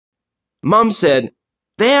Mom said,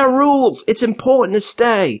 "There are rules. It's important to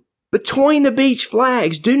stay between the beach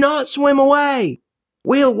flags. Do not swim away.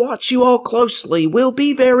 We'll watch you all closely. We'll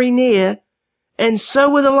be very near. And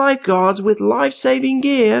so are the lifeguards with life-saving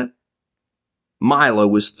gear." Milo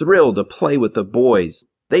was thrilled to play with the boys.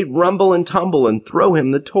 They'd rumble and tumble and throw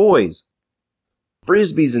him the toys.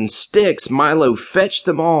 Frisbees and sticks, Milo fetched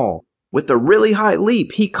them all. With a really high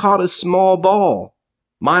leap, he caught a small ball.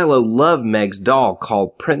 Milo loved Meg's doll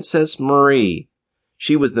called Princess Marie.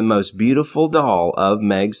 She was the most beautiful doll of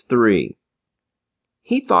Meg's 3.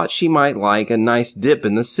 He thought she might like a nice dip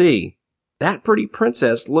in the sea. That pretty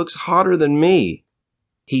princess looks hotter than me.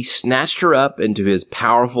 He snatched her up into his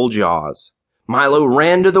powerful jaws. Milo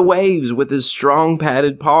ran to the waves with his strong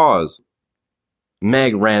padded paws.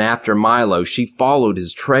 Meg ran after Milo. She followed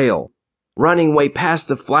his trail, running way past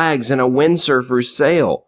the flags and a windsurfer's sail.